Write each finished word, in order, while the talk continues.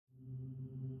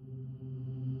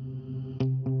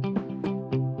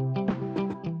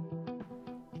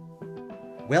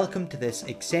Welcome to this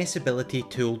accessibility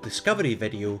tool discovery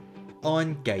video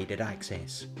on guided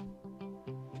access.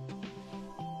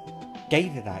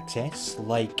 Guided access,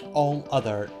 like all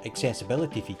other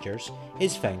accessibility features,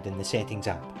 is found in the Settings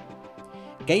app.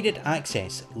 Guided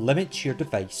access limits your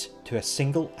device to a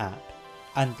single app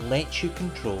and lets you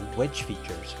control which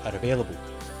features are available.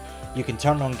 You can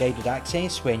turn on guided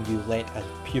access when you let a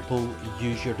pupil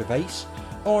use your device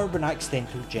or when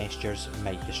accidental gestures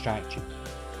might distract you.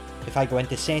 If I go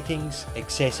into Settings,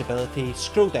 Accessibility,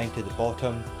 scroll down to the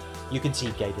bottom, you can see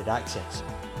Guided Access.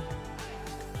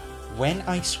 When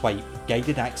I swipe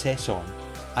Guided Access on,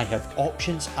 I have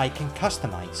options I can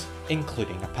customise,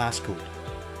 including a passcode.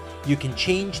 You can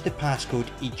change the passcode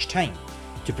each time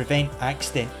to prevent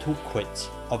accidental quits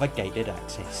of a guided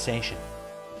access session.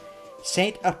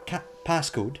 Set a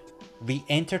passcode,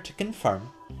 re-enter to confirm,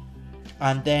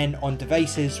 and then on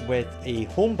devices with a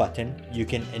home button you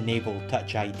can enable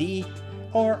Touch ID,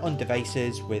 or on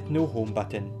devices with no home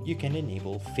button you can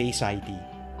enable Face ID.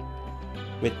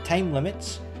 With time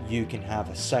limits, you can have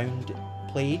a sound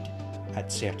played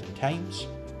at certain times,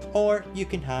 or you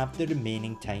can have the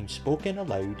remaining time spoken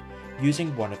aloud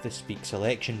using one of the speak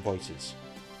selection voices.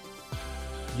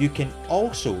 You can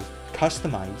also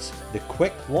customise the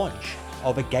quick launch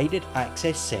of a guided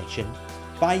access session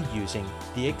by using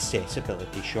the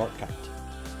accessibility shortcut.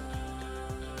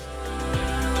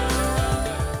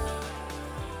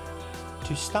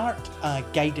 To start a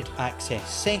guided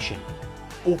access session,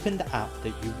 open the app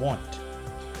that you want.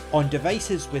 On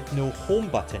devices with no home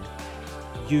button,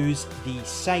 use the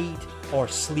side or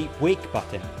sleep wake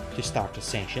button to start a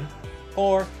session,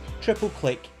 or triple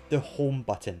click the home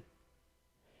button.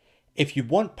 If you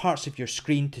want parts of your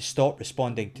screen to stop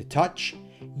responding to touch,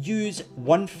 use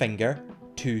one finger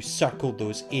to circle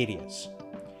those areas.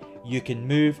 You can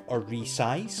move or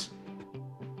resize,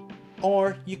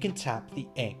 or you can tap the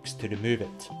X to remove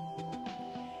it.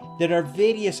 There are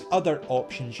various other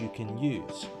options you can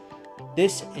use.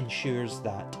 This ensures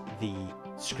that the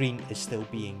screen is still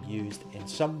being used in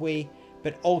some way,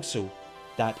 but also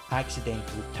that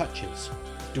accidental touches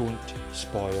don't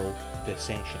spoil the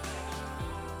session.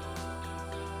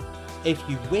 If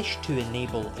you wish to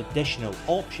enable additional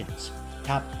options,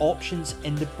 tap Options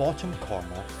in the bottom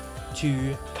corner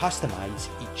to customize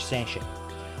each session.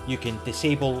 You can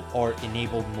disable or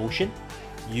enable motion,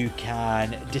 you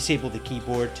can disable the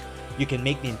keyboard, you can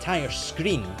make the entire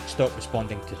screen stop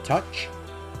responding to touch,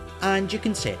 and you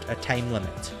can set a time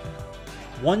limit.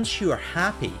 Once you are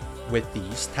happy with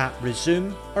these, tap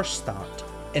Resume or Start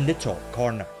in the top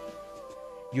corner.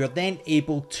 You are then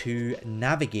able to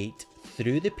navigate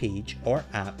through the page or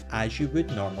app as you would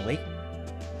normally,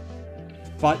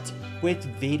 but with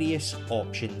various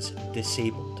options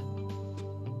disabled.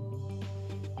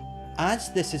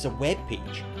 As this is a web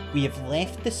page, we have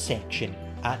left the section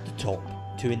at the top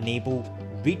to enable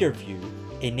Reader View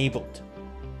enabled.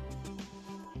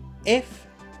 If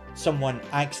someone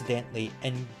accidentally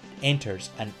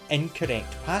enters an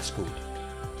incorrect passcode,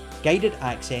 guided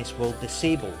access will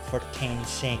disable for 10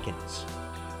 seconds.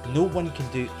 No one can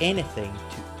do anything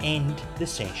to end the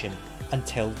session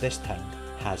until this time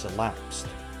has elapsed.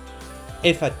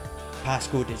 If a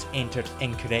passcode is entered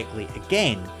incorrectly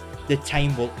again, the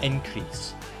time will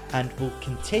increase and will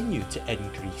continue to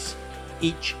increase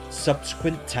each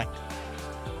subsequent time.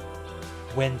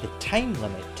 When the time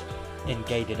limit in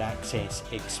guided access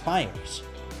expires,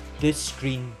 this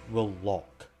screen will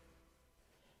lock.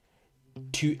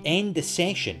 To end the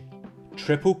session,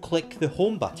 triple click the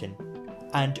home button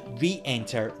and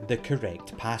re-enter the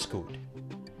correct passcode.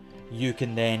 You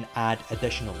can then add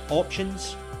additional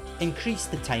options, increase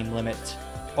the time limit,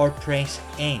 or press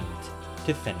End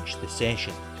to finish the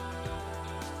session.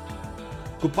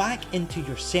 Go back into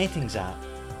your Settings app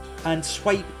and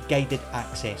swipe guided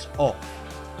access off.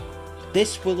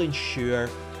 This will ensure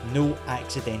no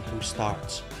accidental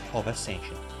starts of a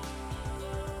session.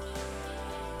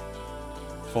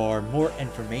 For more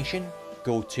information,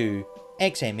 go to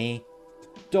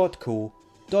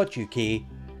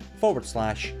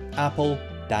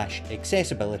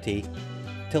xma.co.uk/Apple-accessibility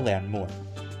to learn more.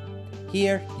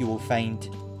 Here you will find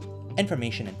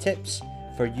information and tips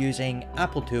for using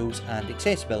Apple tools and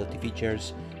accessibility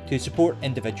features to support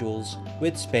individuals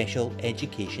with special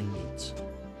education needs.